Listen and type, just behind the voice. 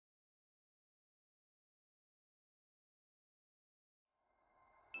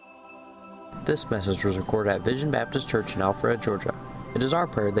This message was recorded at Vision Baptist Church in Alpharetta, Georgia. It is our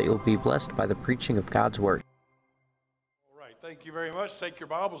prayer that you'll be blessed by the preaching of God's Word. All right, thank you very much. Take your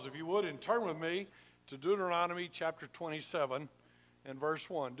Bibles, if you would, and turn with me to Deuteronomy chapter 27 and verse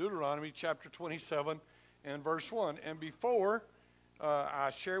 1. Deuteronomy chapter 27 and verse 1. And before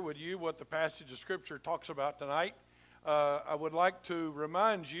I share with you what the passage of Scripture talks about tonight, I would like to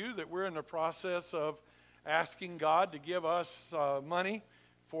remind you that we're in the process of asking God to give us money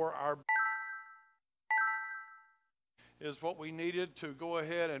for our is what we needed to go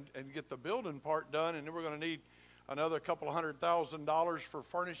ahead and get the building part done, and then we're going to need another couple of $100,000 for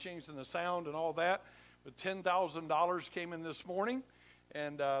furnishings and the sound and all that. But $10,000 came in this morning,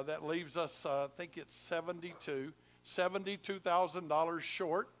 and that leaves us, I think it's $72,000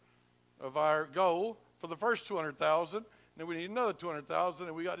 short of our goal for the first $200,000. And then we need another $200,000,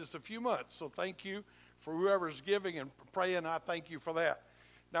 and we got just a few months. So thank you for whoever's giving and praying. I thank you for that.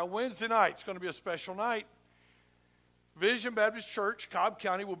 Now Wednesday night is going to be a special night. Vision Baptist Church, Cobb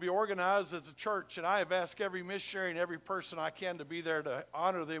County, will be organized as a church, and I have asked every missionary and every person I can to be there to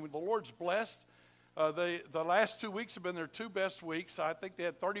honor them. The Lord's blessed. The last 2 weeks have been their two best weeks. I think they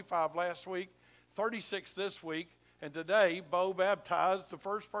had 35 last week, 36 this week, and today Bo baptized the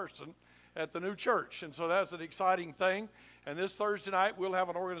first person at the new church, and so that's an exciting thing. And this Thursday night we'll have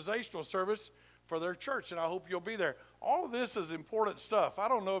an organizational service for their church, and I hope you'll be there. All of this is important stuff. I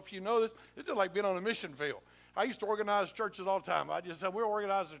don't know if you know this. It's just like being on a mission field. I used to organize churches all the time. I just said, we're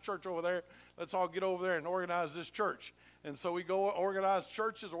organizing a church over there. Let's all get over there and organize this church. And so we go organize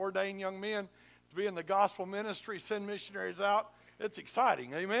churches, ordain young men to be in the gospel ministry, send missionaries out. It's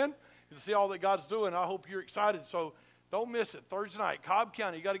exciting, amen? You see all that God's doing. I hope you're excited. So don't miss it. Thursday night, Cobb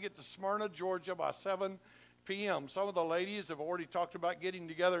County, you got to get to Smyrna, Georgia by 7 p.m. Some of the ladies have already talked about getting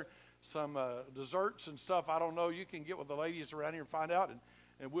together some desserts and stuff. I don't know. You can get with the ladies around here and find out,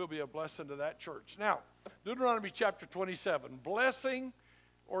 and we'll be a blessing to that church. Now, Deuteronomy chapter 27, blessing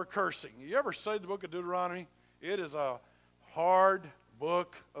or cursing. You ever studied the book of Deuteronomy? It is a hard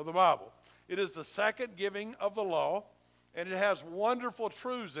book of the Bible. It is the second giving of the law, and it has wonderful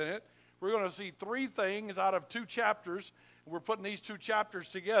truths in it. We're going to see three things out of 2 chapters. We're putting these 2 chapters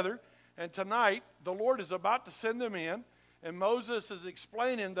together, and tonight the Lord is about to send them in, and Moses is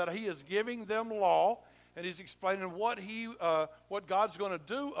explaining that he is giving them law, and he's explaining what God's going to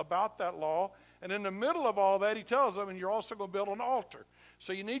do about that law. And in the middle of all that, he tells them, and you're also going to build an altar.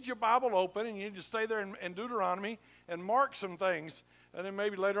 So you need your Bible open, and you need to stay there in Deuteronomy and mark some things. And then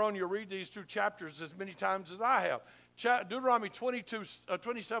maybe later on you'll read these 2 chapters as many times as I have. Deuteronomy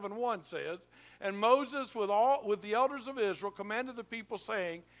 27:1 says, and Moses with the elders of Israel commanded the people,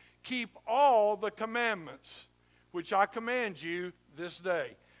 saying, keep all the commandments which I command you this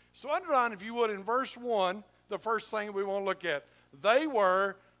day. So underline, if you would, in verse 1, the first thing we want to look at. They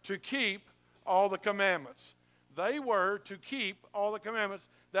were to keep all the commandments. They were to keep all the commandments.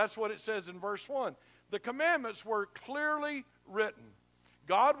 That's what it says in verse 1. The commandments were clearly written.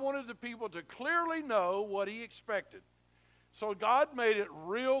 God wanted the people to clearly know what he expected. So God made it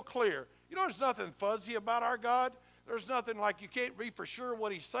real clear. You know, there's nothing fuzzy about our God. There's nothing like you can't be for sure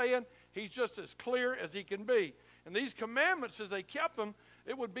what he's saying. He's just as clear as he can be. And these commandments, as they kept them,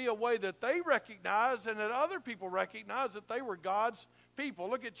 it would be a way that they recognized and that other people recognized that they were God's people.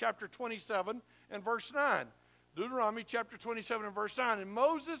 Look at chapter 27 and verse 9. Deuteronomy chapter 27 and verse 9. And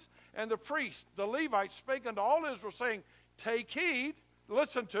Moses and the priests, the Levites, spake unto all Israel, saying, take heed,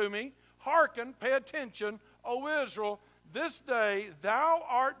 listen to me, hearken, pay attention, O Israel, this day thou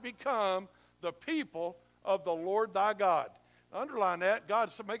art become the people of the Lord thy God. Underline that.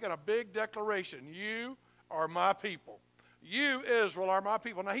 God's making a big declaration. You are my people. You, Israel, are my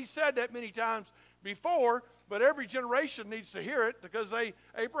people. Now, he said that many times before, but every generation needs to hear it because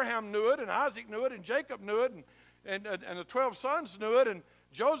Abraham knew it, and Isaac knew it, and Jacob knew it, and the 12 sons knew it, and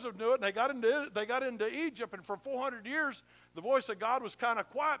Joseph knew it, and they got into Egypt, and for 400 years, the voice of God was kind of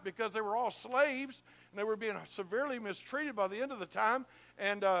quiet because they were all slaves, and they were being severely mistreated by the end of the time,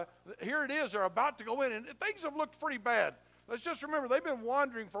 and here it is, they're about to go in, and things have looked pretty bad. Let's just remember, they've been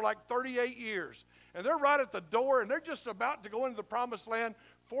wandering for like 38 years. And they're right at the door, and they're just about to go into the promised land.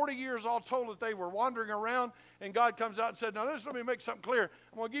 40 years all told that they were wandering around. And God comes out and said, now let me make something clear.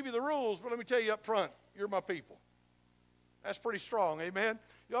 I'm going to give you the rules, but let me tell you up front, you're my people. That's pretty strong, amen?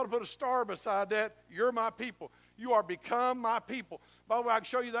 You ought to put a star beside that. You're my people. You are become my people. By the way, I can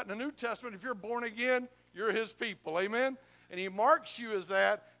show you that in the New Testament. If you're born again, you're his people, amen? And he marks you as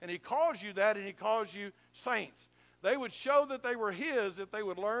that, and he calls you that, and he calls you saints. They would show that they were his if they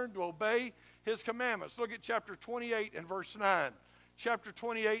would learn to obey his commandments. Look at chapter 28 and verse 9. Chapter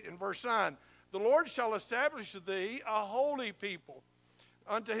 28 and verse 9. The Lord shall establish thee a holy people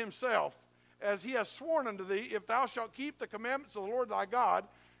unto himself, as he has sworn unto thee, if thou shalt keep the commandments of the Lord thy God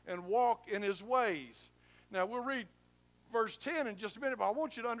and walk in his ways. Now, we'll read verse 10 in just a minute, but I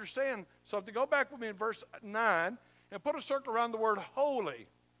want you to understand something. Go back with me in verse 9 and put a circle around the word holy.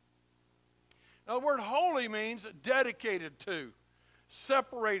 Now, the word holy means dedicated to,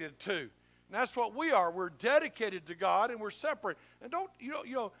 separated to. And that's what we are. We're dedicated to God and we're separate. And you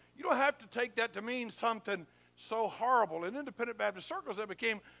don't have to take that to mean something so horrible. In independent Baptist circles, that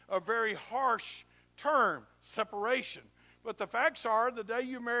became a very harsh term, separation. But the facts are, the day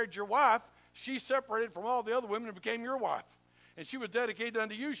you married your wife, she separated from all the other women and became your wife. And she was dedicated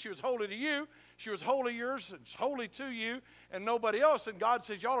unto you. She was holy to you. She was wholly yours and holy to you and nobody else. And God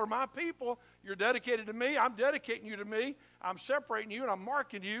says, y'all are my people. You're dedicated to me. I'm dedicating you to me. I'm separating you and I'm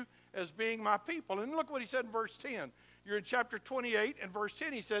marking you as being my people. And look what he said in verse 10. You're in chapter 28 and verse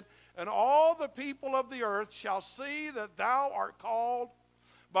 10. He said, and all the people of the earth shall see that thou art called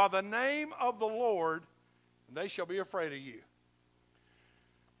by the name of the Lord, and they shall be afraid of you.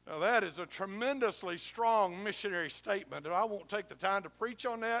 Now that is a tremendously strong missionary statement, and I won't take the time to preach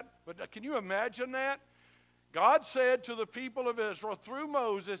on that, but can you imagine that? God said to the people of Israel through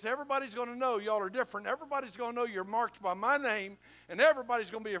Moses, everybody's going to know y'all are different. Everybody's going to know you're marked by my name, and everybody's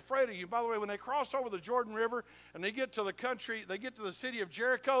going to be afraid of you. By the way, when they cross over the Jordan River and they get to the country, they get to the city of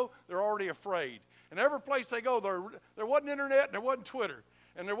Jericho, they're already afraid. And every place they go, there wasn't internet and there wasn't Twitter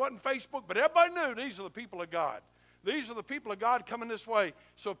and there wasn't Facebook, but everybody knew these are the people of God. These are the people of God coming this way.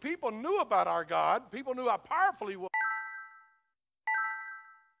 So people knew about our God. People knew how powerful he was.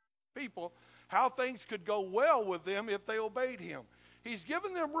 People, how things could go well with them if they obeyed him. He's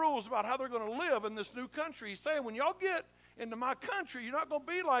given them rules about how they're going to live in this new country. He's saying, when y'all get into my country, you're not going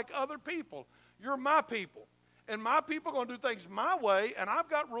to be like other people. You're my people. And my people are going to do things my way, and I've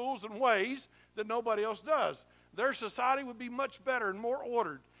got rules and ways that nobody else does. Their society would be much better and more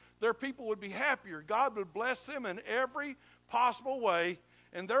ordered. Their people would be happier. God would bless them in every possible way,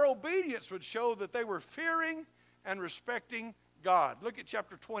 and their obedience would show that they were fearing and respecting God. Look at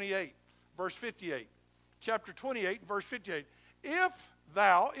chapter 28, verse 58. Chapter 28, verse 58.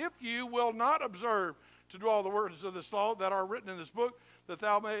 If you will not observe to do all the words of this law that are written in this book,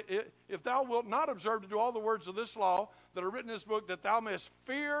 if thou wilt not observe to do all the words of this law that are written in this book, that thou mayest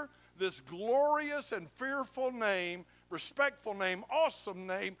fear this glorious and fearful name, respectful name, awesome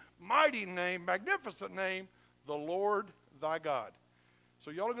name, mighty name, magnificent name, the Lord thy God. So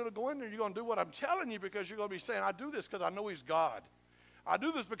y'all are going to go in there and you're going to do what I'm telling you, because you're going to be saying, I do this because I know he's God. I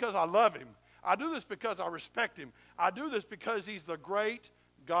do this because I love him. I do this because I respect him. I do this because he's the great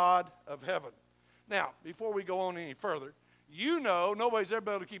God of heaven. Now, before we go on any further, you know nobody's ever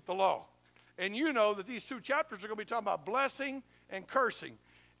been able to keep the law. And you know that these two chapters are going to be talking about blessing and cursing.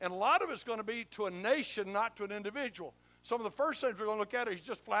 And a lot of it's going to be to a nation, not to an individual. Some of the first things we're going to look at are he's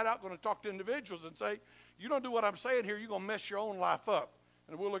just flat out going to talk to individuals and say, you don't do what I'm saying here, you're going to mess your own life up.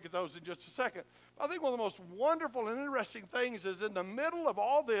 And we'll look at those in just a second. I think one of the most wonderful and interesting things is in the middle of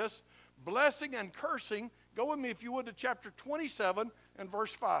all this blessing and cursing, go with me if you would to chapter 27 and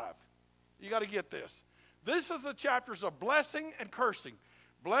verse 5. You got to get this. This is the chapters of blessing and cursing.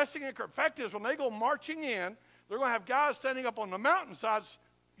 Blessing and cursing. Fact is, when they go marching in, they're going to have guys standing up on the mountainsides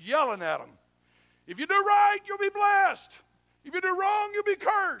yelling at them. If you do right, you'll be blessed. If you do wrong, you'll be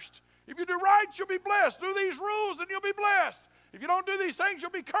cursed. If you do right, you'll be blessed. Do these rules and you'll be blessed. If you don't do these things, you'll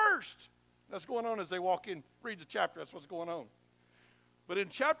be cursed. That's going on as they walk in, read the chapter. That's what's going on. But in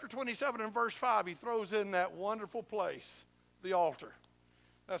chapter 27 and verse 5, he throws in that wonderful place, the altar.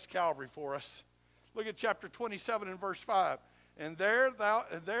 That's Calvary for us. Look at chapter 27 and verse 5. And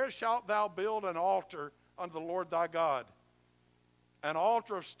there shalt thou build an altar unto the Lord thy God. An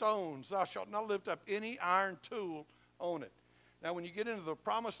altar of stones. Thou shalt not lift up any iron tool on it. Now, when you get into the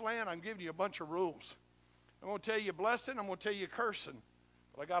promised land, I'm giving you a bunch of rules. I'm going to tell you blessing. I'm going to tell you cursing.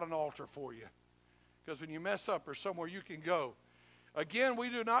 But I got an altar for you. Because when you mess up, there's somewhere you can go. Again, we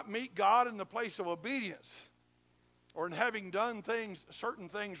do not meet God in the place of obedience or in having done certain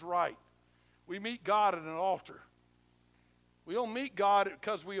things right. We meet God at an altar. We don't meet God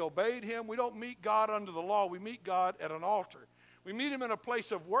because we obeyed him. We don't meet God under the law. We meet God at an altar. We meet him in a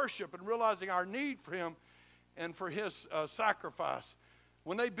place of worship and realizing our need for him and for his sacrifice.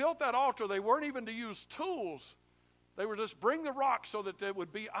 When they built that altar, they weren't even to use tools. They were just bring the rock so that it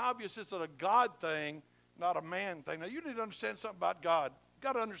would be obvious it's a God thing, not a man thing. Now, you need to understand something about God. You've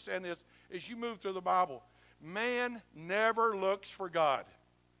got to understand this as you move through the Bible. Man never looks for God.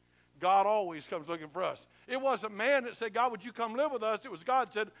 God always comes looking for us. It wasn't man that said, God, would you come live with us? It was God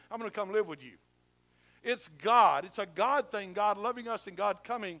that said, I'm going to come live with you. It's God. It's a God thing, God loving us and God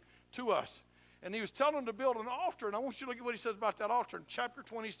coming to us. And he was telling them to build an altar. And I want you to look at what he says about that altar in chapter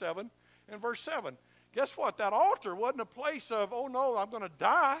 27 in verse 7. Guess what? That altar wasn't a place of, oh no, I'm going to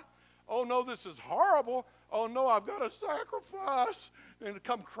die. Oh no, this is horrible. Oh no, I've got to sacrifice. And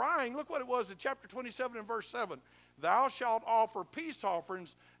come crying. Look what it was in chapter 27 and verse 7. Thou shalt offer peace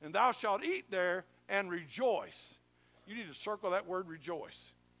offerings, and thou shalt eat there and rejoice. You need to circle that word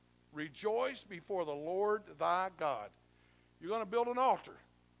rejoice. Rejoice before the Lord thy God. You're going to build an altar.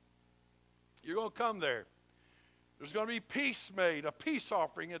 You're going to come there. There's going to be peace made, a peace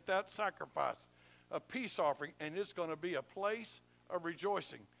offering at that sacrifice, a peace offering, and it's going to be a place of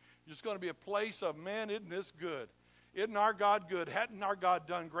rejoicing. It's going to be a place of, man, isn't this good? Isn't our God good? Hadn't our God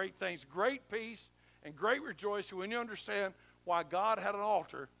done great things? Great peace and great rejoicing when you understand why God had an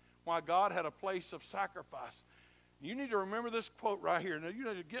altar, why God had a place of sacrifice. You need to remember this quote right here. Now, you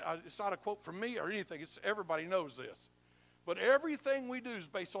need to get, it's not a quote from me or anything. It's, everybody knows this. But everything we do is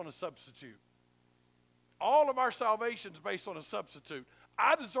based on a substitute. All of our salvation is based on a substitute.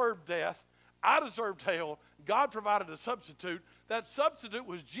 I deserved death. I deserved hell. God provided a substitute. That substitute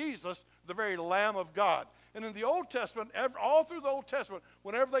was Jesus, the very Lamb of God. And in the Old Testament, all through the Old Testament,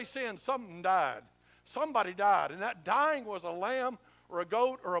 whenever they sinned, something died. Somebody died. And that dying was a lamb or a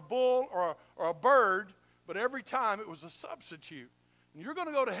goat or a bull or a bird, but every time it was a substitute. And you're going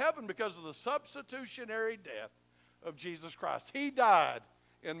to go to heaven because of the substitutionary death of Jesus Christ. He died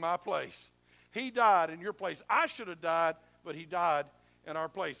in my place. He died in your place. I should have died, but he died in our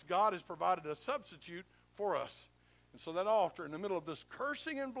place. God has provided a substitute for us. And so that altar in the middle of this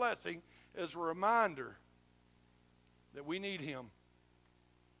cursing and blessing is a reminder that we need him.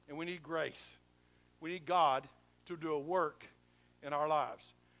 And we need grace. We need God to do a work in our lives.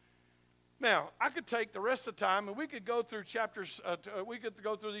 Now, I could take the rest of the time and we could go through chapters, we could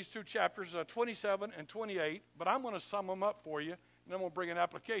go through these two chapters, 27 and 28, but I'm going to sum them up for you, and then we'll bring an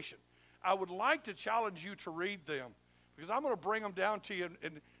application. I would like to challenge you to read them, because I'm going to bring them down to you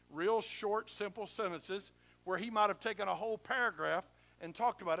in real short, simple sentences where he might have taken a whole paragraph and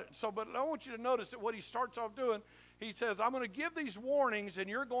talked about it. So, but I want you to notice that what he starts off doing, he says, I'm going to give these warnings and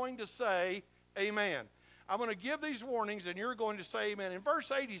you're going to say amen. I'm going to give these warnings and you're going to say amen. In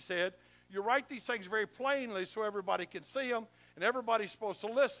verse 8 he said, you write these things very plainly so everybody can see them and everybody's supposed to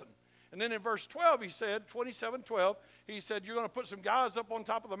listen. And then in verse 12 he said, 27:12, he said, you're going to put some guys up on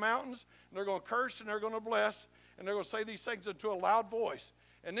top of the mountains and they're going to curse and they're going to bless and they're going to say these things into a loud voice.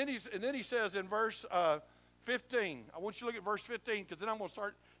 And then he says in verse 15, I want you to look at verse 15 because then I'm going to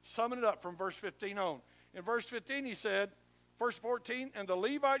start summing it up from verse 15 on. In verse 15 he said, verse 14, and the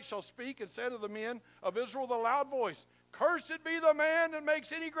Levites shall speak and say to the men of Israel with a loud voice, cursed be the man that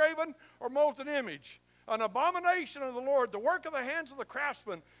makes any graven or molten image, an abomination of the Lord, the work of the hands of the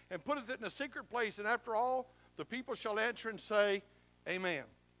craftsman, and putteth it in a secret place. And after all, the people shall answer and say, amen.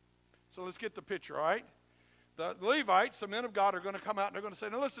 So let's get the picture, all right? The Levites, the men of God, are going to come out and they're going to say,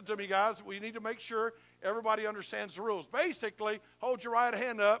 now listen to me, guys. We need to make sure everybody understands the rules. Basically, hold your right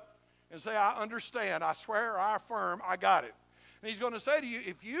hand up and say, I understand, I swear, I affirm, I got it. And he's going to say to you,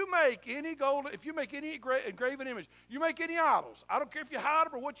 if you make any gold, if you make any engraven image, you make any idols, I don't care if you hide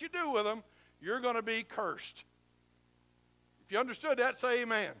them or what you do with them, you're going to be cursed. If you understood that, say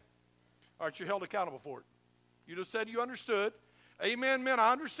amen. All right, you're held accountable for it. You just said you understood. Amen meant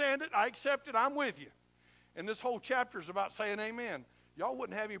I understand it, I accept it, I'm with you. And this whole chapter is about saying amen. Y'all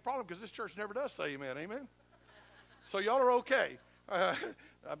wouldn't have any problem because this church never does say amen, amen? So y'all are okay. I'm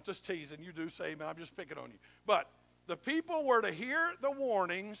just teasing. You do say amen. I'm just picking on you. But the people were to hear the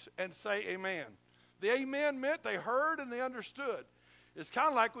warnings and say amen. The amen meant they heard and they understood. It's kind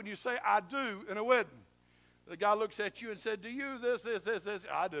of like when you say I do in a wedding. The guy looks at you and said, do you this, this, this, this?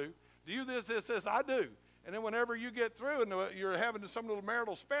 I do. Do you this, this, this? I do. And then whenever you get through and you're having some little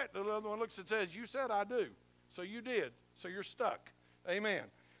marital spat, the other one looks and says, you said I do. So you did. So you're stuck. Amen.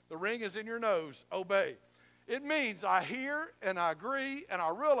 The ring is in your nose. Obey. It means I hear and I agree and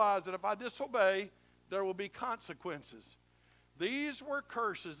I realize that if I disobey, there will be consequences. These were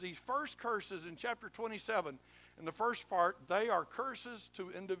curses. These first curses in chapter 27, in the first part, they are curses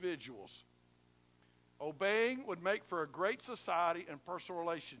to individuals. Obeying would make for a great society and personal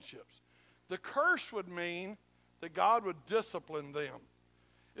relationships. The curse would mean that God would discipline them.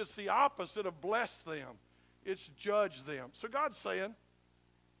 It's the opposite of bless them. It's judge them. So God's saying,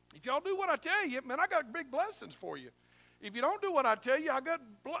 if y'all do what I tell you, man, I got big blessings for you. If you don't do what I tell you, I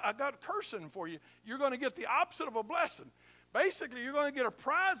got cursing for you. You're going to get the opposite of a blessing. Basically, you're going to get a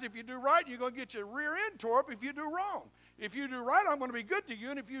prize if you do right, and you're going to get your rear end tore up if you do wrong. If you do right, I'm going to be good to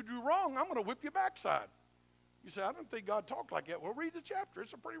you, and if you do wrong, I'm going to whip your backside. You say, I don't think God talked like that. Well, read the chapter.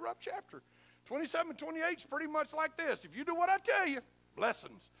 It's a pretty rough chapter. 27 and 28 is pretty much like this. If you do what I tell you,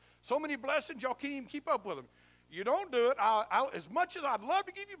 blessings. So many blessings, y'all can't even keep up with them. You don't do it. As much as I'd love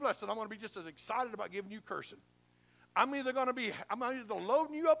to give you blessing, I'm going to be just as excited about giving you cursing. I'm either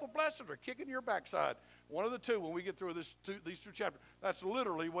loading you up with blessing or kicking your backside. One of the two when we get through these two chapters. That's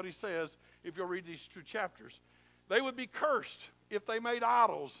literally what he says if you'll read these two chapters. They would be cursed if they made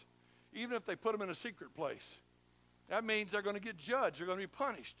idols, even if they put them in a secret place. That means they're going to get judged. They're going to be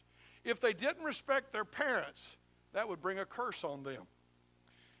punished. If they didn't respect their parents, that would bring a curse on them.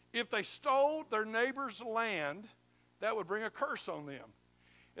 If they stole their neighbor's land, that would bring a curse on them.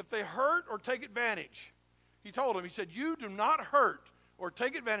 If they hurt or take advantage, he told them, he said, you do not hurt or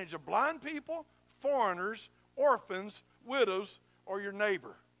take advantage of blind people, foreigners, orphans, widows, or your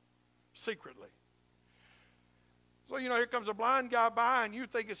neighbor secretly. So, here comes a blind guy by and you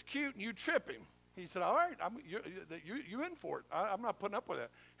think it's cute and you trip him. He said, all right, you in for it. I'm not putting up with that.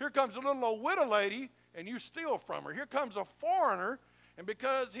 Here comes a little old widow lady and you steal from her. Here comes a foreigner, and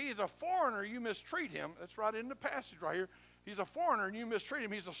because he's a foreigner, you mistreat him. That's right in the passage right here. He's a foreigner and you mistreat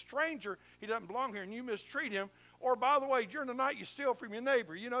him. He's a stranger. He doesn't belong here and you mistreat him. Or, by the way, during the night you steal from your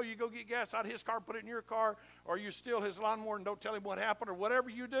neighbor. You go get gas out of his car, put it in your car, or you steal his lawnmower and don't tell him what happened, or whatever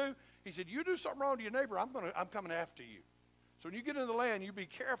you do. He said, you do something wrong to your neighbor, I'm coming after you. So when you get into the land, you be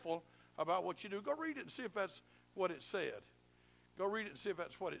careful about what you do. Go read it and see if that's what it said. Go read it and see if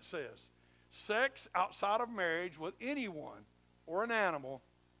that's what it says. Sex outside of marriage with anyone or an animal,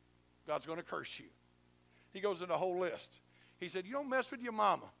 God's going to curse you. He goes into a whole list. He said, you don't mess with your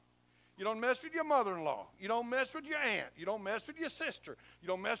mama. You don't mess with your mother-in-law. You don't mess with your aunt. You don't mess with your sister. You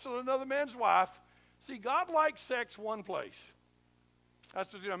don't mess with another man's wife. See, God likes sex one place.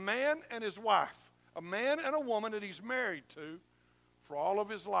 That's between a man and his wife. A man and a woman that he's married to for all of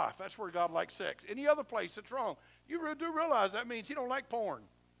his life. That's where God likes sex. Any other place, it's wrong. You do realize that means he don't like porn.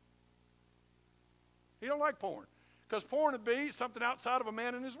 He don't like porn. Because porn would be something outside of a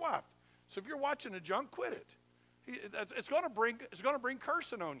man and his wife. So if you're watching the junk, quit it. It's going to bring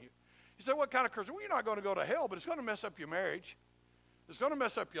cursing on you. You say, what kind of cursing? Well, you're not going to go to hell, but it's going to mess up your marriage. It's going to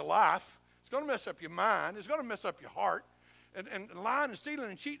mess up your life. It's going to mess up your mind. It's going to mess up your heart. And lying and stealing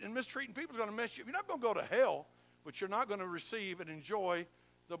and cheating and mistreating people is going to mess you up. You're not going to go to hell, but you're not going to receive and enjoy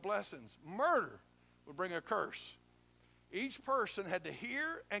the blessings. Murder would bring a curse. Each person had to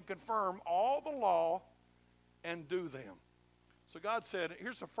hear and confirm all the law and do them. So God said,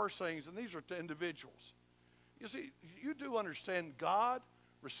 here's the first things, and these are to individuals. You see, you do understand God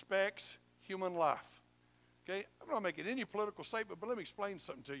respects human life. Okay? I'm not making any political statement, but let me explain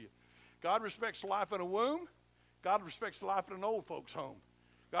something to you. God respects life in a womb. God respects life in an old folks' home.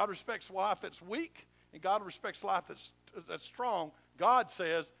 God respects life that's weak, and God respects life that's strong. God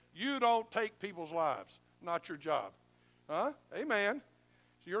says, you don't take people's lives. Not your job. Huh? Amen.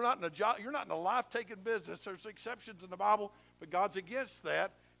 So you're not in a job, you're not in a life-taking business. There's exceptions in the Bible, but God's against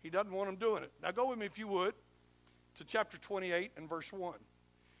that. He doesn't want them doing it. Now go with me, if you would, to chapter 28 and verse 1.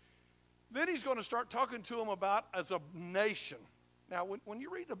 Then he's going to start talking to them about as a nation. Now, when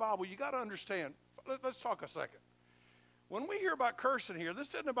you read the Bible, you got to understand. Let's talk a second. When we hear about cursing here,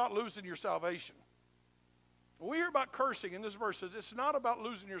 this isn't about losing your salvation. When we hear about cursing in this verse, it's not about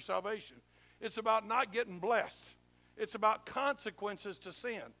losing your salvation. It's about not getting blessed. It's about consequences to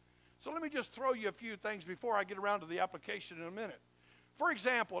sin. So let me just throw you a few things before I get around to the application in a minute. For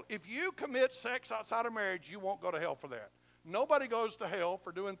example, if you commit sex outside of marriage, you won't go to hell for that. Nobody goes to hell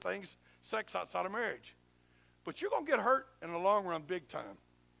for doing sex outside of marriage. But you're going to get hurt in the long run big time.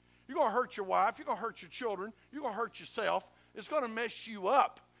 You're going to hurt your wife. You're going to hurt your children. You're going to hurt yourself. It's going to mess you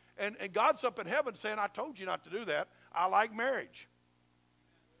up. And God's up in heaven saying, I told you not to do that. I like marriage.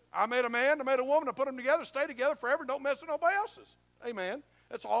 I made a man, I made a woman, I put them together, stay together forever, don't mess with nobody else's. Amen.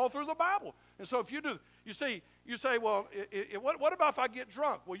 That's all through the Bible. And so if you do, you say, well, what about if I get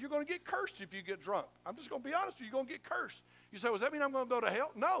drunk? Well, you're going to get cursed if you get drunk. I'm just going to be honest with you, you're going to get cursed. You say, well, does that mean I'm going to go to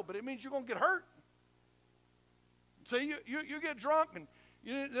hell? No, but it means you're going to get hurt. See, you get drunk, and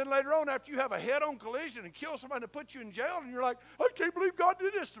then later on, after you have a head-on collision and kill somebody that puts you in jail, and you're like, I can't believe God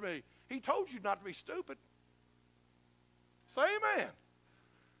did this to me. He told you not to be stupid. Say amen.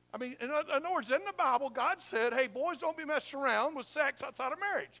 I mean, in other words, in the Bible, God said, hey, boys, don't be messing around with sex outside of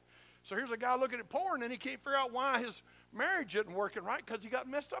marriage. So here's a guy looking at porn, and he can't figure out why his marriage isn't working right because he got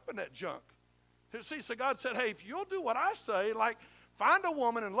messed up in that junk. See, so God said, hey, if you'll do what I say, like find a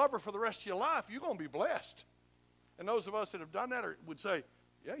woman and love her for the rest of your life, you're going to be blessed. And those of us that have done that would say,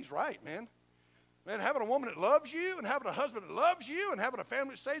 yeah, he's right, man. Man, having a woman that loves you and having a husband that loves you and having a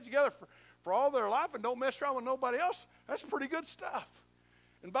family that stays together for all their life and don't mess around with nobody else, that's pretty good stuff.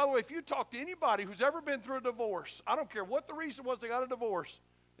 And by the way, if you talk to anybody who's ever been through a divorce, I don't care what the reason was they got a divorce,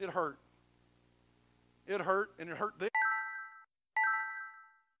 it hurt. It hurt, and it hurt them.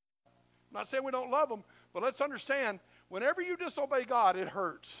 I'm not saying we don't love them, but let's understand, whenever you disobey God, it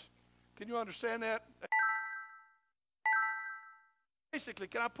hurts. Can you understand that? Basically,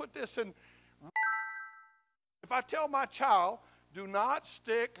 can I put this in? If I tell my child, do not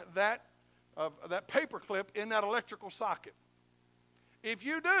stick that paper clip in that electrical socket. If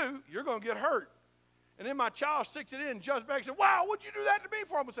you do, you're going to get hurt. And then my child sticks it in and jumps back and says, wow, what'd you do that to me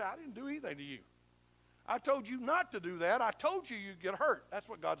for? I'm going to say, I didn't do anything to you. I told you not to do that. I told you you'd get hurt. That's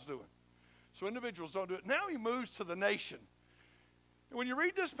what God's doing. So individuals don't do it. Now he moves to the nation. And when you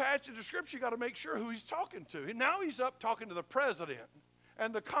read this passage of Scripture, you got to make sure who he's talking to. And now he's up talking to the president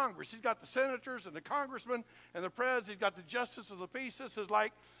and the Congress. He's got the senators and the congressmen and the president. He's got the justice of the peace. This is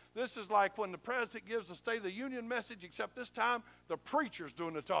like when the president gives the State of the Union message, except this time the preacher's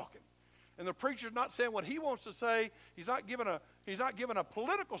doing the talking. And the preacher's not saying what he wants to say. He's not giving a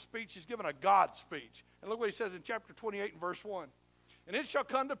political speech. He's giving a God speech. And look what he says in chapter 28 and verse 1. And it shall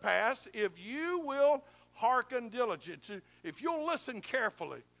come to pass, if you will hearken diligently, if you'll listen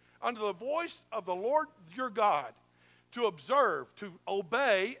carefully unto the voice of the Lord your God, to observe, to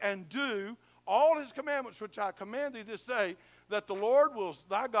obey, and do all his commandments which I command thee this day, that the Lord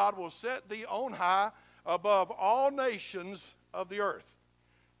thy God will set thee on high above all nations of the earth.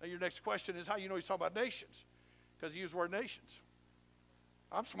 Now your next question is, how you know he's talking about nations? Because he used the word nations.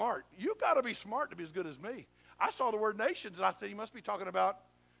 I'm smart. You've got to be smart to be as good as me. I saw the word nations, and I thought he must be talking about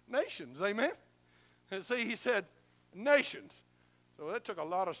nations. Amen? And see, he said nations. So that took a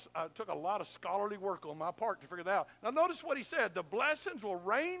lot of scholarly work on my part to figure that out. Now notice what he said. The blessings will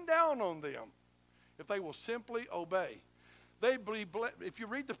rain down on them if they will simply obey. If you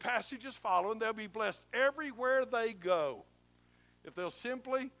read the passages following, they'll be blessed everywhere they go. If they'll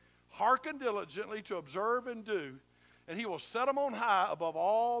simply hearken diligently to observe and do, and he will set them on high above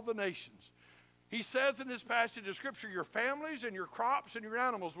all the nations. He says in this passage of Scripture, your families and your crops and your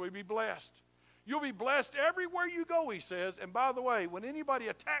animals will be blessed. You'll be blessed everywhere you go, he says. And by the way, when anybody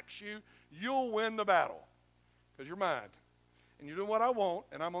attacks you, you'll win the battle because you're mine. And you're doing what I want,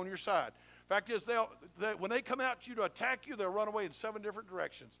 and I'm on your side. Fact is, when they come out to you to attack you, they'll run away in 7 different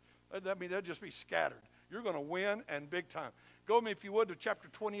directions. That means they'll just be scattered. You're going to win, and big time. Go with me, if you would, to chapter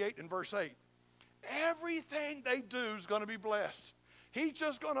 28 and verse 8. Everything they do is going to be blessed. He's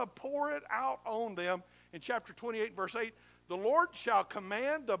just going to pour it out on them. In chapter 28, verse 8, the Lord shall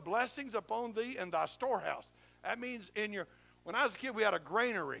command the blessings upon thee in thy storehouse. That means when I was a kid, we had a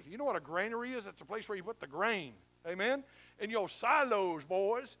granary. You know what a granary is? It's a place where you put the grain. Amen? In your silos,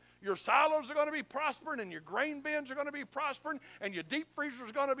 boys, your silos are going to be prospering, and your grain bins are going to be prospering, and your deep freezer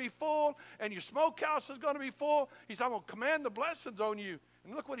is going to be full, and your smokehouse is going to be full. He said, I'm going to command the blessings on you.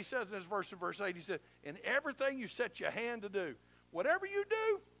 And look what he says in his verse in verse 8. He said, in everything you set your hand to do, whatever you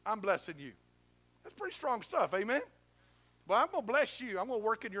do, I'm blessing you. That's pretty strong stuff, amen? Well, I'm going to bless you. I'm going to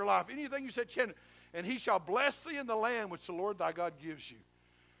work in your life. Anything you set your hand to, and he shall bless thee in the land which the Lord thy God gives you.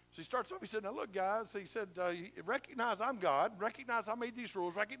 So he starts off, he said, now look, guys, he said, recognize I'm God, recognize I made these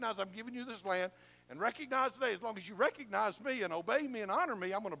rules, recognize I'm giving you this land, and recognize today, as long as you recognize me and obey me and honor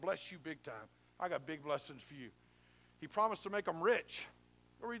me, I'm going to bless you big time. I got big blessings for you. He promised to make them rich.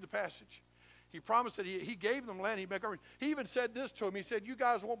 Go read the passage. He promised that he gave them land, he'd make them rich. He even said this to them. He said, you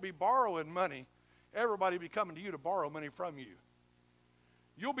guys won't be borrowing money. Everybody will be coming to you to borrow money from you.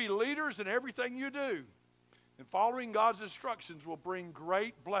 You'll be leaders in everything you do. And following God's instructions will bring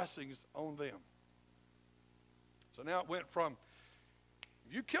great blessings on them. So now it went from,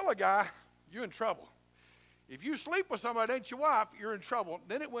 if you kill a guy, you're in trouble. If you sleep with somebody that ain't your wife, you're in trouble.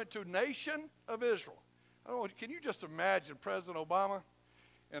 Then it went to nation of Israel. I don't know, can you just imagine President Obama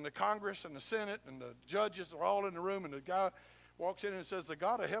and the Congress and the Senate and the judges are all in the room, and the guy walks in and says, the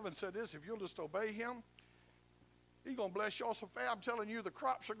God of heaven said this, if you'll just obey him, he's going to bless you all so fast. I'm telling you, the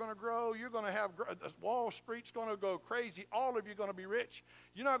crops are going to grow. You're going to have, Wall Street's going to go crazy. All of you are going to be rich.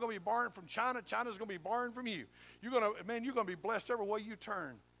 You're not going to be borrowing from China. China's going to be borrowing from you. You're going to be blessed every way you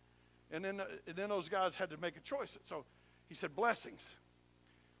turn. And then those guys had to make a choice. So he said, blessings.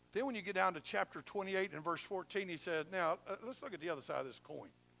 Then when you get down to chapter 28 and verse 14, he said, now, let's look at the other side of this coin.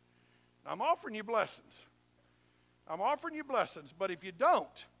 I'm offering you blessings. I'm offering you blessings, but if you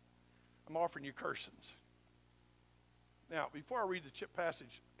don't, I'm offering you cursings. Now, before I read the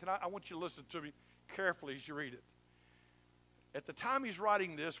passage, I want you to listen to me carefully as you read it. At the time he's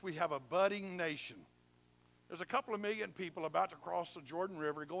writing this, we have a budding nation. There's a couple of million people about to cross the Jordan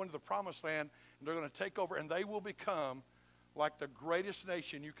River, go into the promised land, and they're going to take over, and they will become like the greatest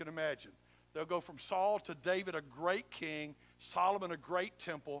nation you can imagine. They'll go from Saul to David, a great king, Solomon, a great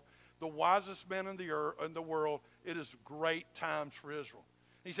temple, the wisest men in the world. It is great times for Israel.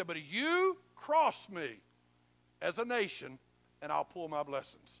 He said, but you cross me as a nation, and I'll pull my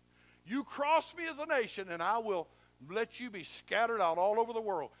blessings. You cross me as a nation, and I will let you be scattered out all over the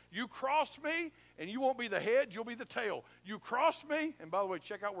world. You cross me, and you won't be the head, you'll be the tail. You cross me, and by the way,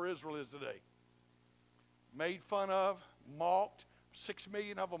 check out where Israel is today. Made fun of, mocked, 6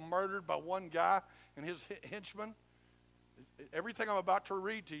 million of them murdered by one guy and his henchmen. Everything I'm about to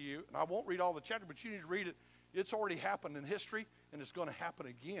read to you, and I won't read all the chapter, but you need to read it. It's already happened in history, and it's going to happen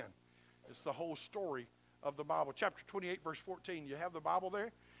again. It's the whole story of the Bible. Chapter 28, verse 14. You have the Bible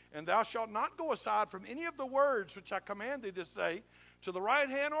there? And thou shalt not go aside from any of the words which I command thee this day, to the right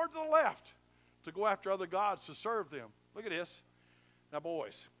hand or to the left, to go after other gods to serve them. Look at this. Now,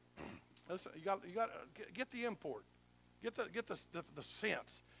 boys, listen, you got to get the import. Get the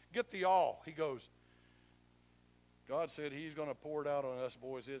sense. Get the all. He goes, God said he's going to pour it out on us,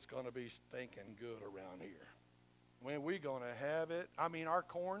 boys. It's going to be stinking good around here. When we going to have it, I mean, our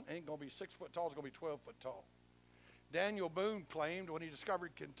corn ain't going to be 6 foot tall. It's going to be 12 foot tall. Daniel Boone claimed when he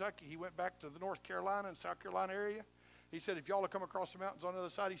discovered Kentucky, he went back to the North Carolina and South Carolina area. He said, if y'all will come across the mountains on the other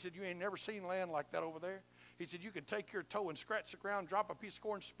side, he said, you ain't never seen land like that over there. He said, you can take your toe and scratch the ground, drop a piece of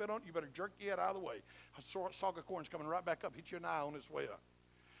corn, spit on it, you better jerk your head out of the way. A stalk of corn's coming right back up, hit you an eye on its way up.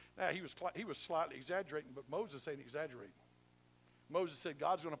 Now, he was slightly exaggerating, but Moses ain't exaggerating. Moses said,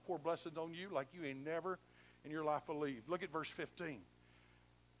 God's going to pour blessings on you like you ain't never in your life believed. Look at verse 15.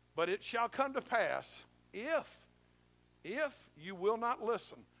 But it shall come to pass, if you will not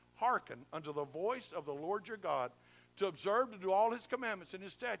listen, hearken unto the voice of the Lord your God, to observe to do all his commandments and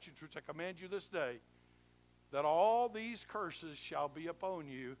his statutes, which I command you this day, that all these curses shall be upon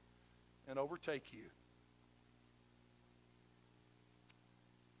you and overtake you.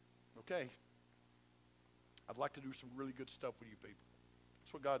 Okay. I'd like to do some really good stuff with you people.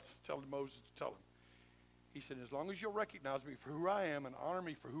 That's what God's telling Moses to tell him. He said, as long as you'll recognize me for who I am and honor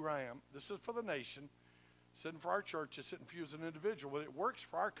me for who I am, this is for the nation, it's sitting for our church, it's sitting for you as an individual. But it works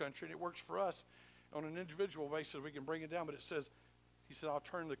for our country and it works for us on an individual basis. We can bring it down, but it says, he said, I'll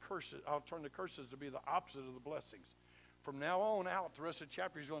turn the curses to be the opposite of the blessings. From now on out, the rest of the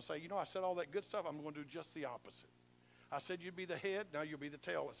chapter, he's going to say, you know, I said all that good stuff, I'm going to do just the opposite. I said you'd be the head, now you'll be the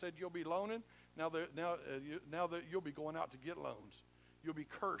tail. I said you'll be loaning, now that you'll be going out to get loans. You'll be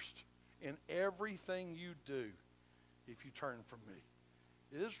cursed in everything you do if you turn from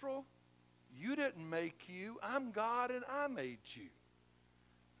me. Israel, you didn't make you. I'm God and I made you.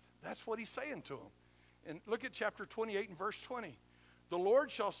 That's what he's saying to them. And look at chapter 28 and verse 20. The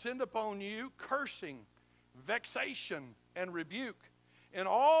Lord shall send upon you cursing, vexation, and rebuke, and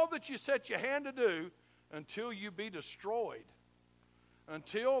all that you set your hand to do, until you be destroyed,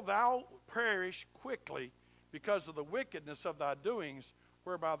 until thou perish quickly because of the wickedness of thy doings,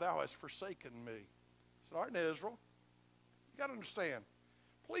 whereby thou hast forsaken me. He said, all right, Israel, you got to understand.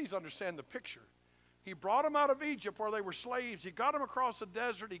 Please understand the picture. He brought them out of Egypt where they were slaves. He got them across the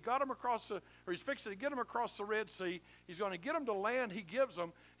desert. He got them across he's fixing to get them across the Red Sea. He's going to get them to land he gives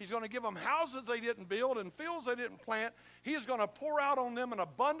them. He's going to give them houses they didn't build and fields they didn't plant. He is going to pour out on them an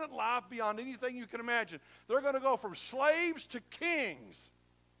abundant life beyond anything you can imagine. They're going to go from slaves to kings.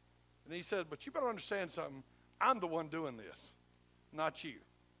 And he said, but you better understand something. I'm the one doing this, not you.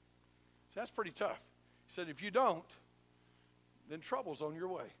 So that's pretty tough. He said, if you don't, then trouble's on your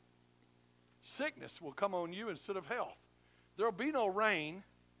way. Sickness will come on you instead of health. There will be no rain,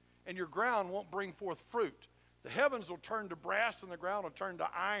 and your ground won't bring forth fruit. The heavens will turn to brass, and the ground will turn to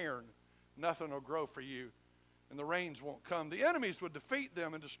iron. Nothing will grow for you, and the rains won't come. The enemies would defeat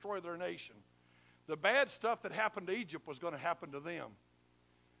them and destroy their nation. The bad stuff that happened to Egypt was going to happen to them.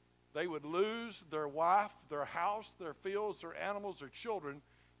 They would lose their wife, their house, their fields, their animals, their children,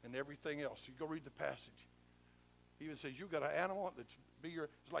 and everything else. You go read the passage. He even says, you've got an animal it's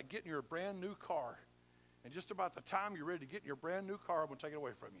like getting your brand new car. And just about the time you're ready to get in your brand new car, I'm going to take it away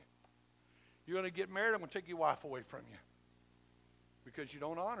from you. You're going to get married, I'm going to take your wife away from you. Because you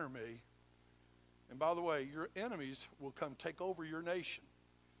don't honor me. And by the way, your enemies will come take over your nation.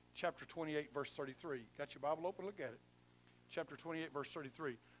 Chapter 28, verse 33. Got your Bible open? Look at it. Chapter 28, verse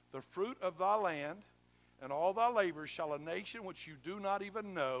 33. The fruit of thy land and all thy labors shall a nation which you do not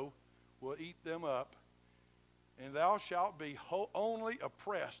even know will eat them up. And thou shalt be only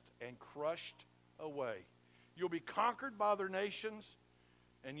oppressed and crushed away. You'll be conquered by other nations,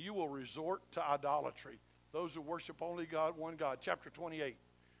 and you will resort to idolatry. Those who worship only God, one God. Chapter 28,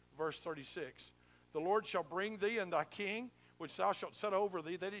 verse 36. The Lord shall bring thee and thy king, which thou shalt set over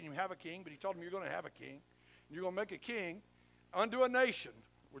thee. They didn't even have a king, but he told them you're going to have a king. And you're going to make a king unto a nation.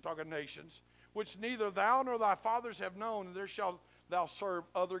 We're talking nations. Which neither thou nor thy fathers have known, and there shalt thou serve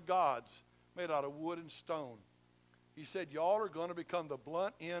other gods made out of wood and stone. He said, y'all are going to become the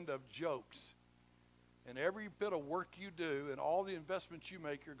blunt end of jokes. And every bit of work you do and all the investments you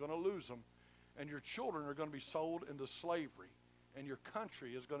make, you're going to lose them. And your children are going to be sold into slavery. And your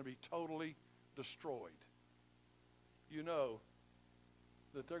country is going to be totally destroyed. You know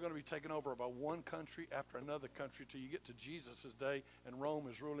that they're going to be taken over by one country after another country till you get to Jesus' day and Rome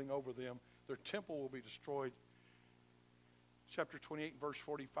is ruling over them. Their temple will be destroyed. Chapter 28, verse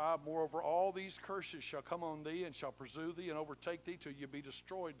 45, moreover, all these curses shall come on thee and shall pursue thee and overtake thee till you be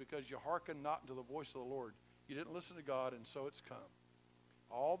destroyed because you hearken not unto the voice of the Lord. You didn't listen to God, and so it's come.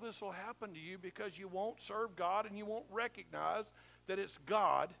 All this will happen to you because you won't serve God and you won't recognize that it's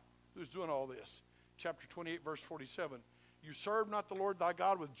God who's doing all this. Chapter 28, verse 47, you serve not the Lord thy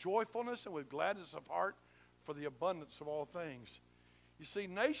God with joyfulness and with gladness of heart for the abundance of all things. You see,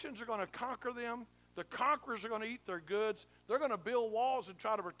 nations are going to conquer them. The conquerors are going to eat their goods. They're going to build walls and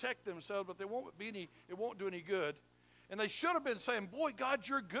try to protect themselves, but it won't do any good. And they should have been saying, boy, God,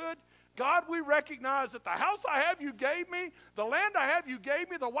 you're good. God, we recognize that the house I have you gave me, the land I have you gave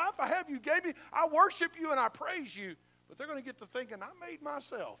me, the wife I have you gave me, I worship you and I praise you. But they're going to get to thinking, I made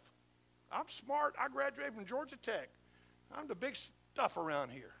myself. I'm smart. I graduated from Georgia Tech. I'm the big stuff around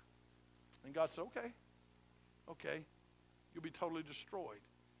here. And God said, okay, you'll be totally destroyed.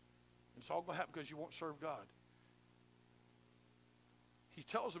 It's all going to happen because you won't serve God. He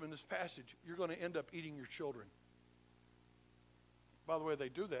tells them in this passage, you're going to end up eating your children. By the way, they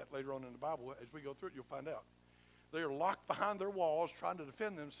do that later on in the Bible. As we go through it, you'll find out. They are locked behind their walls trying to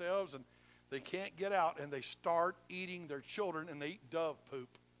defend themselves, and they can't get out, and they start eating their children, and they eat dove poop.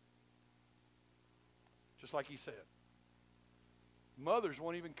 Just like he said. Mothers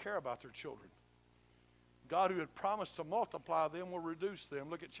won't even care about their children. God, who had promised to multiply them, will reduce them.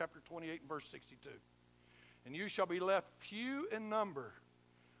 Look at chapter 28 and verse 62. And you shall be left few in number,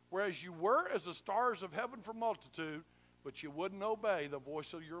 whereas you were as the stars of heaven for multitude, but you wouldn't obey the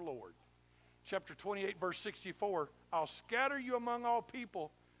voice of your Lord. Chapter 28, verse 64, I'll scatter you among all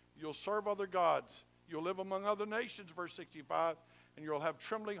people. You'll serve other gods. You'll live among other nations, verse 65, and you'll have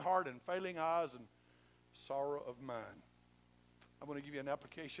trembling heart and failing eyes and sorrow of mind. I'm going to give you an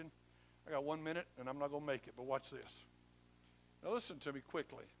application. I got 1 minute, and I'm not going to make it, but watch this. Now listen to me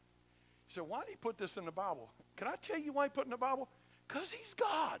quickly. You say, why did he put this in the Bible? Can I tell you why he put it in the Bible? Because he's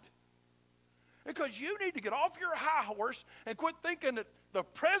God. Because you need to get off your high horse and quit thinking that the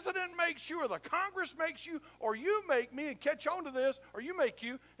president makes you or the Congress makes you or you make me and catch on to this or you make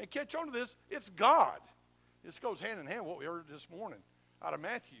you and catch on to this. It's God. This goes hand in hand with what we heard this morning out of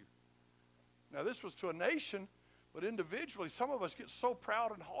Matthew. Now this was to a nation, but individually some of us get so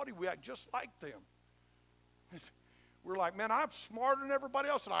proud and haughty we act just like them. We're like, man, I'm smarter than everybody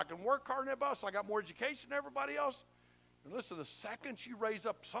else and I can work harder than everybody else. I got more education than everybody else. And listen, the second you raise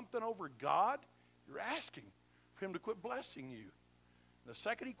up something over God, you're asking for him to quit blessing you. And the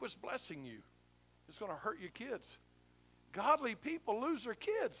second he quits blessing you, it's going to hurt your kids. Godly people lose their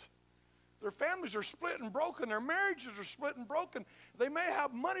kids. Their families are split and broken. Their marriages are split and broken. They may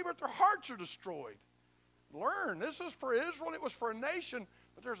have money, but their hearts are destroyed. Learn. This is for Israel. It was for a nation,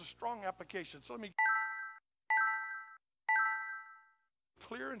 but there's a strong application. So let me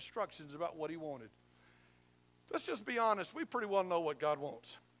clear instructions about what he wanted. Let's just be honest. We pretty well know what God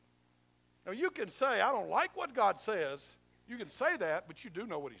wants. Now, you can say, I don't like what God says. You can say that, but you do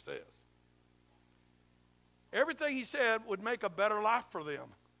know what he says. Everything he said would make a better life for them.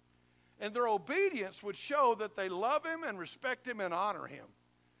 And their obedience would show that they love him and respect him and honor him.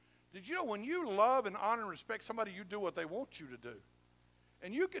 Did you know when you love and honor and respect somebody, you do what they want you to do?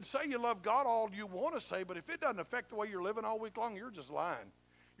 And you can say you love God all you want to say, but if it doesn't affect the way you're living all week long, you're just lying.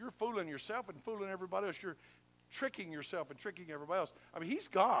 You're fooling yourself and fooling everybody else. You're tricking yourself and tricking everybody else. I mean, he's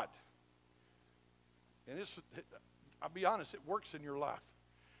God. And I'll be honest, it works in your life.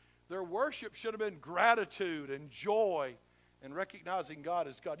 Their worship should have been gratitude and joy and recognizing God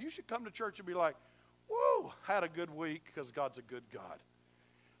as God. You should come to church and be like, whoa, had a good week because God's a good God.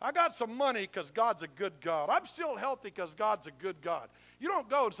 I got some money because God's a good God. I'm still healthy because God's a good God. You don't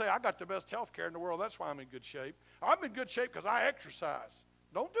go and say, I got the best health care in the world. That's why I'm in good shape. I'm in good shape because I exercise.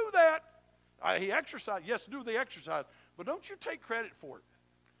 Don't do that. He exercised. Yes, do the exercise. But don't you take credit for it.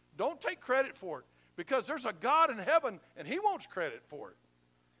 Don't take credit for it. Because there's a God in heaven, and he wants credit for it.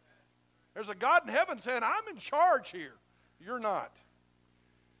 There's a God in heaven saying, I'm in charge here. You're not.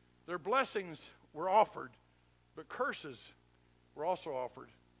 Their blessings were offered, but curses were also offered,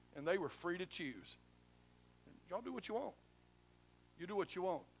 and they were free to choose. Y'all do what you want. You do what you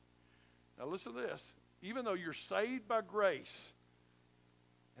want. Now listen to this. Even though you're saved by grace,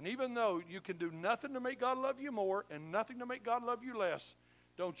 and even though you can do nothing to make God love you more and nothing to make God love you less,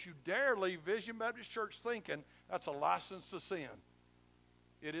 don't you dare leave Vision Baptist Church thinking that's a license to sin.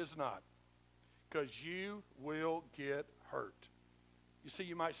 It is not. because you will get hurt. You see,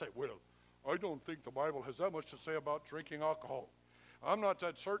 you might say, well, I don't think the Bible has that much to say about drinking alcohol. I'm not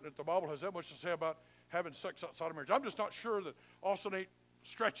that certain that the Bible has that much to say about having sex outside of marriage. I'm just not sure that Austin ain't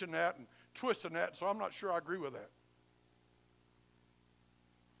stretching that and twisting that, so I'm not sure I agree with that.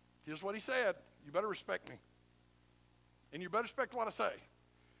 Here's what he said. You better respect me. And you better respect what I say.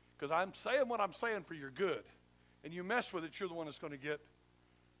 Because I'm saying what I'm saying for your good. And you mess with it, you're the one that's going to get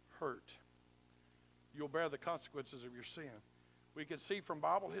hurt. You'll bear the consequences of your sin. We can see from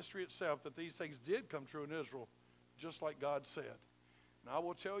Bible history itself that these things did come true in Israel, just like God said. And I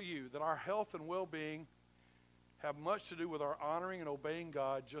will tell you that our health and well-being have much to do with our honoring and obeying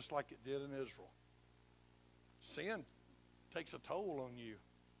God, just like it did in Israel. Sin takes a toll on you.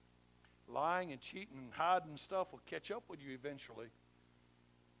 Lying and cheating and hiding stuff will catch up with you eventually.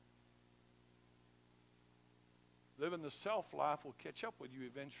 Living the self-life will catch up with you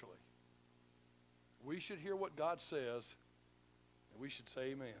eventually. We should hear what God says, and we should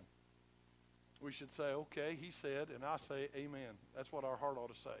say amen. We should say, okay, he said, and I say amen. That's what our heart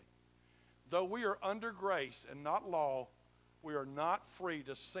ought to say. Though we are under grace and not law, we are not free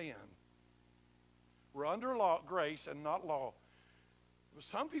to sin. We're under grace and not law.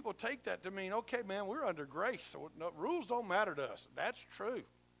 Some people take that to mean, okay, man, we're under grace, so no, rules don't matter to us. That's true.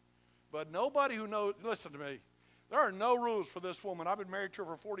 But nobody who knows, listen to me, there are no rules for this woman. I've been married to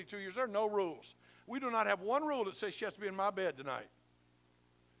her for 42 years. There are no rules. We do not have one rule that says she has to be in my bed tonight.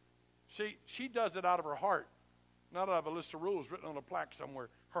 See, she does it out of her heart, not out of a list of rules written on a plaque somewhere,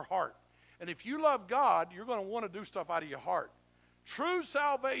 her heart. And if you love God, you're going to want to do stuff out of your heart. True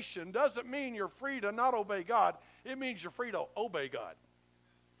salvation doesn't mean you're free to not obey God. It means you're free to obey God.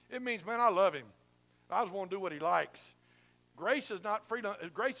 It means, man, I love him. I just want to do what he likes. Grace is not freedom.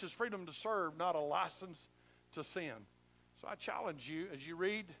 Grace is freedom to serve, not a license to sin. So I challenge you as you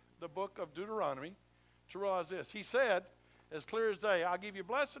read the book of Deuteronomy to realize this. He said, as clear as day, I'll give you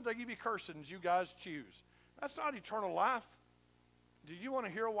blessings, I'll give you cursings, you guys choose. That's not eternal life. Do you want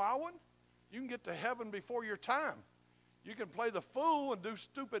to hear a wild one? You can get to heaven before your time. You can play the fool and do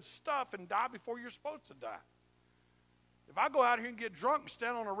stupid stuff and die before you're supposed to die. If I go out here and get drunk and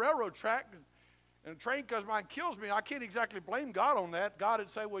stand on a railroad track and a train comes by and kills me, I can't exactly blame God on that. God would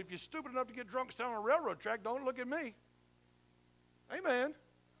say, well, if you're stupid enough to get drunk and stand on a railroad track, don't look at me. Amen.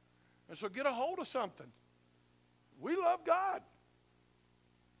 And so get a hold of something. We love God.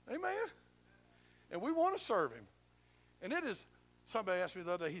 Amen. And we want to serve him. And it is, somebody asked me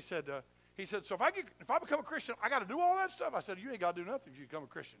the other day, he said, so if I become a Christian, I got to do all that stuff? I said, you ain't got to do nothing if you become a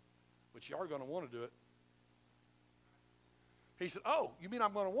Christian. But you are going to want to do it. He said, oh, you mean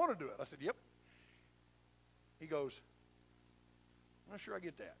I'm going to want to do it? I said, yep. He goes, I'm not sure I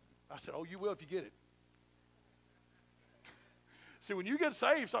get that. I said, oh, you will if you get it. See, when you get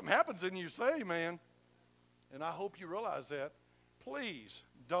saved, something happens in you. Say, man. And I hope you realize that. Please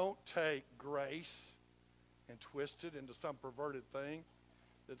don't take grace and twist it into some perverted thing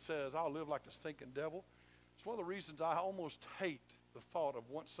that says, I'll live like the stinking devil. It's one of the reasons I almost hate the thought of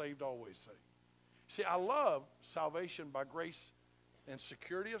once saved, always saved. See, I love salvation by grace and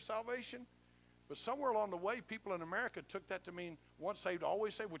security of salvation, but somewhere along the way, people in America took that to mean once saved,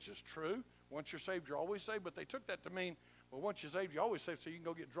 always saved, which is true. Once you're saved, you're always saved, but they took that to mean, well, once you're saved, you're always saved, so you can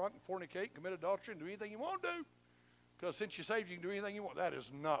go get drunk and fornicate, commit adultery, and do anything you want to do. Because since you're saved, you can do anything you want. That is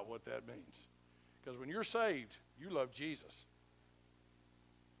not what that means. Because when you're saved, you love Jesus.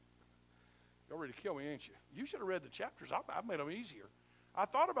 You're ready to kill me, ain't you? You should have read the chapters. I've made them easier. I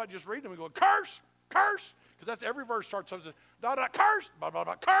thought about just reading them and going, curse, curse. Because that's every verse starts with, da, da, curse, blah, blah,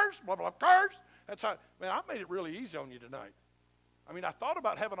 blah, curse, blah, blah, curse. That's how, man, I made it really easy on you tonight. I mean, I thought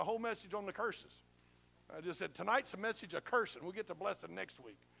about having a whole message on the curses. I just said, tonight's a message of cursing. We'll get to blessing next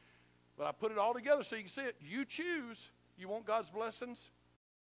week. But I put it all together so you can see it. You choose. You want God's blessings?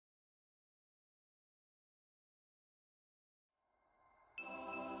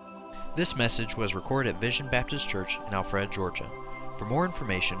 This message was recorded at Vision Baptist Church in Alpharetta, Georgia. For more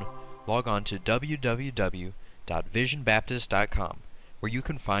information, log on to www.visionbaptist.com, where you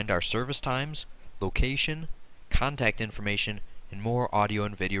can find our service times, location, contact information, and more audio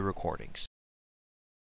and video recordings.